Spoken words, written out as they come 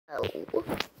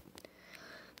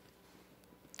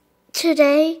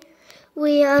Today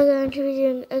we are going to be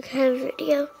doing a code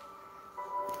video.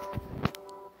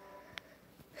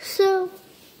 So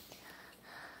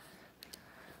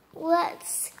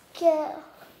let's get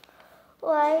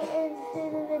right into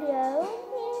the video.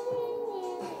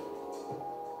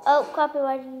 Oh,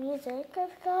 copyrighted music, I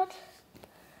forgot.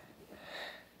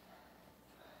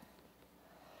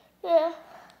 Yeah.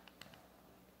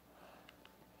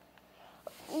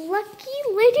 Lucky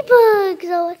ladybugs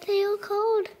are what they are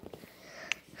called.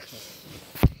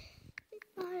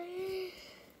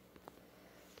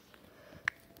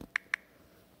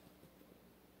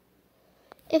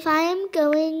 If I am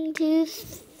going too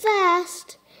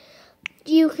fast,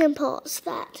 you can pause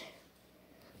that.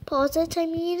 Pause it, I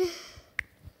mean.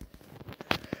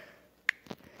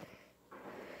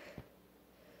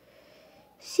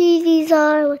 See, these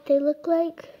are what they look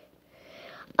like.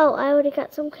 Oh, I already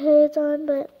got some codes on,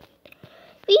 but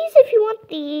these, if you want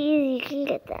these, you can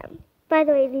get them. By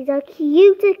the way, these are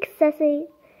cute accessories.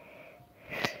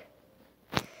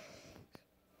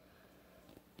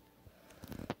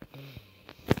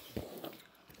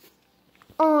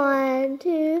 On to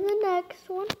the next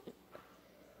one.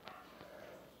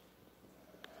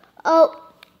 Oh,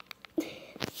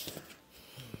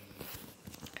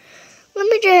 let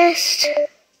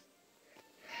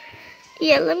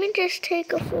me just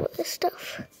take off all this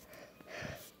stuff.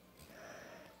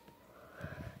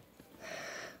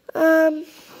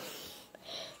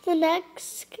 The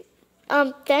next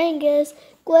thing is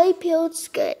gray peeled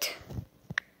skirt.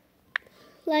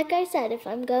 Like I said, if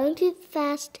I'm going too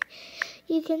fast,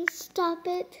 you can stop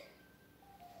it.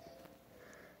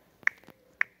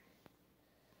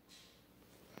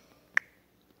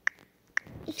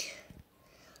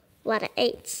 Lot of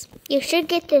 8s. You should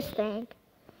get this thing.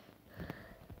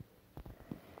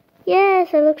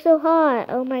 Yes, it looks so hot.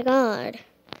 Oh my god.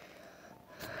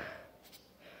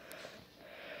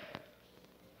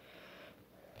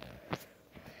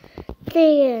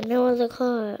 There, no other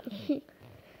car.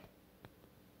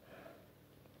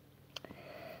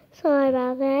 Sorry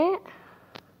about that.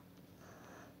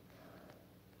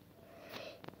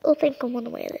 I think I'm gonna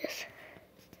wear this.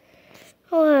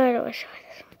 Oh, I don't want to try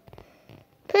this one.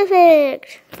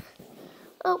 Perfect.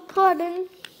 Oh, pardon.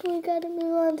 We gotta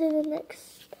move on to the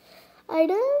next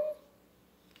item.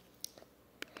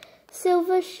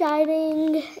 Silver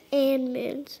shining and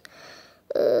moons.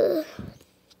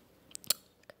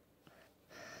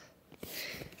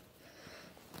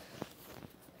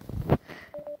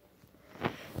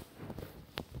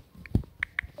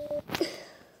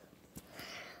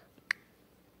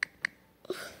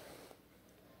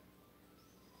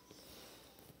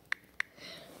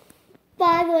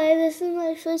 By the way, this is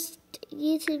my first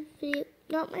YouTube video.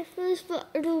 Not my first, but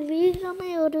it'll be on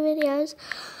my older videos.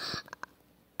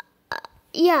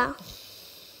 Yeah.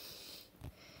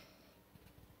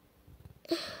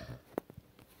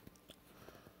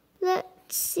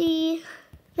 Let's see.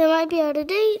 They might be out of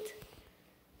date.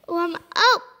 Oh,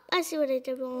 I see what I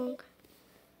did wrong.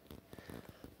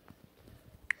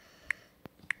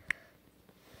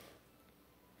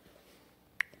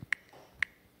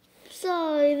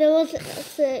 Sorry, there wasn't a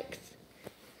 6.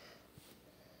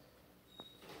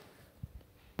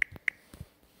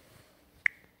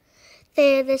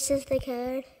 There, this is the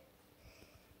code.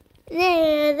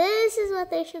 There, this is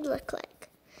what they should look like.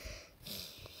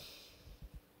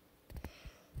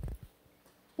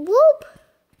 Whoop!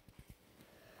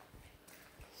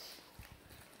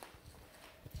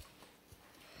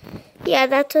 Yeah,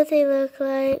 that's what they look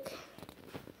like.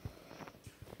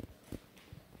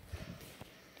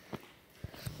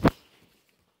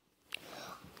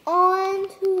 On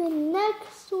to the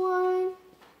next one.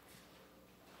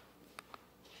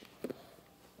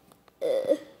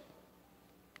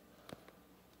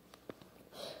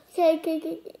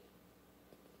 Okay.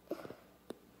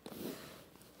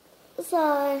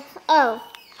 Sorry. Oh.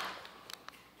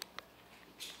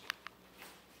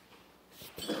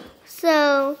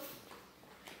 So.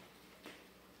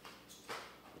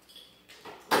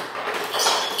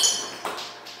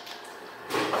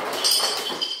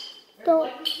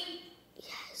 Don't.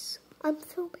 Yes, I'm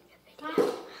filming a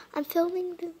video. I'm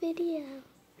filming the video.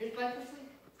 I'm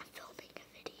filming a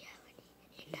video,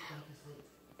 you know.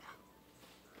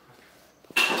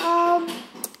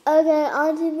 Okay,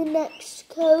 on to the next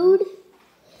code.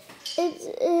 It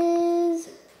is.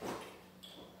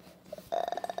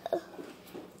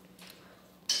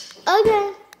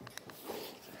 Okay.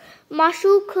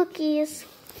 Mushroom cookies.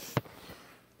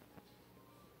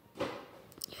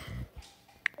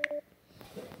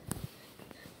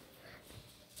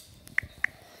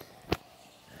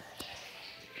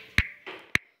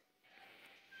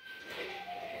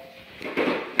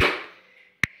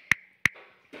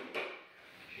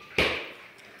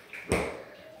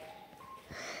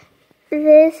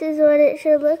 this is what it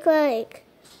should look like.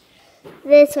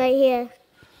 This right here.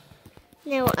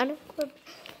 Now unclip.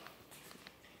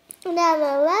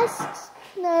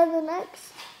 Now the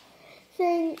next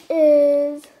thing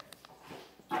is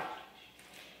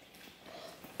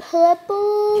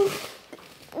purple.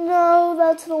 No,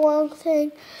 that's the wrong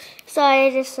thing. Sorry,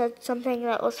 I just said something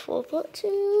that was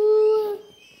 4.2.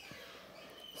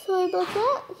 Sorry about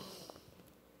that.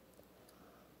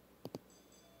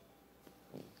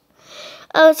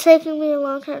 Oh, it's taking me a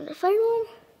long time to find one.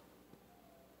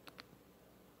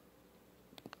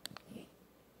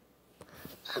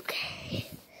 Okay,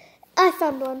 I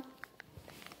found one.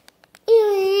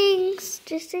 Earrings,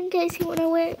 just in case you want to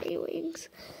wear earrings.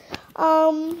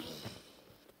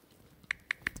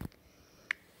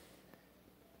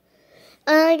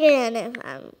 Again,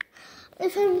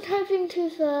 if I'm typing too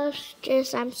fast,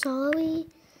 I'm sorry.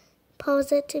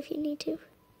 Pause it if you need to.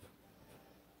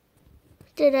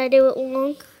 Did I do it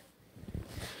wrong?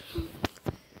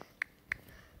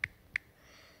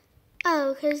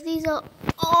 Oh, because these are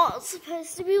all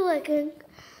supposed to be working.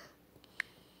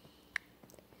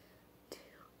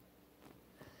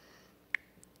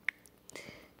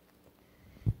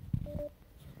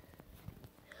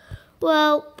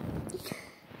 Well,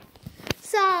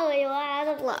 sorry, we're out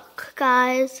of luck,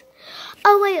 guys.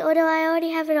 Oh, wait, or do I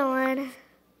already have it on?